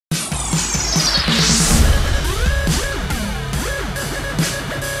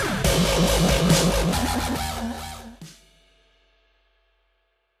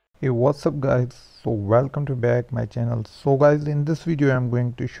Hey, what's up guys? So welcome to back my channel. So guys, in this video I'm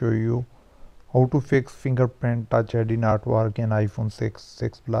going to show you how to fix fingerprint touch ID in artwork in iPhone 6,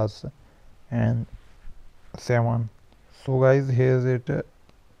 6 Plus and 7. So guys, here's it.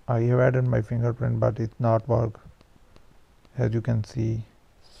 I have added my fingerprint but it's not work as you can see.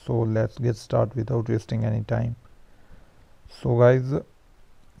 So let's get started without wasting any time. So guys,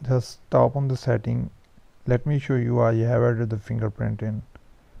 just tap on the setting. Let me show you. I have added the fingerprint in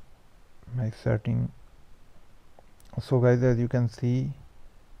my setting. So guys, as you can see,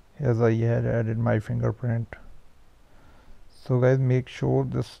 as I had added my fingerprint. So guys, make sure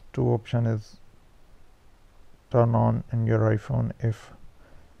this two option is turn on in your iPhone. If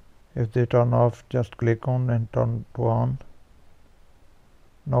they turn off, just click on and turn to on.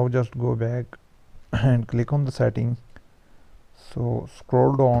 Now just go back and click on the setting. So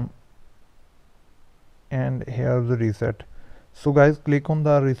scroll down and here's the reset. So guys, click on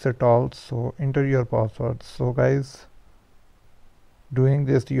the reset all. So enter your password. So guys, doing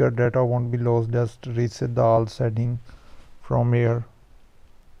this your data won't be lost. Just reset the all setting from here.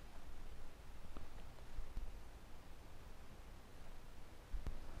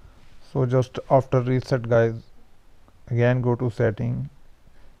 So just after reset guys, again go to setting,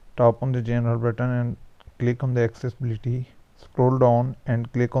 tap on the general button and click on the accessibility, scroll down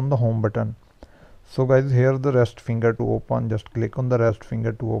and click on the home button. So guys, here the rest finger to open, just click on the rest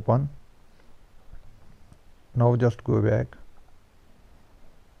finger to open. Now just go back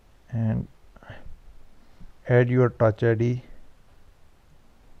and add your touch ID.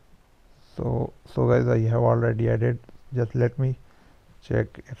 So guys, I have already added. Just let me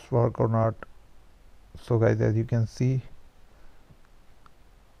check it's work or not. So guys, as you can see,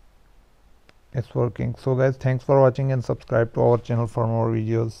 it's working. So guys, thanks for watching and subscribe to our channel for more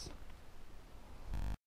videos.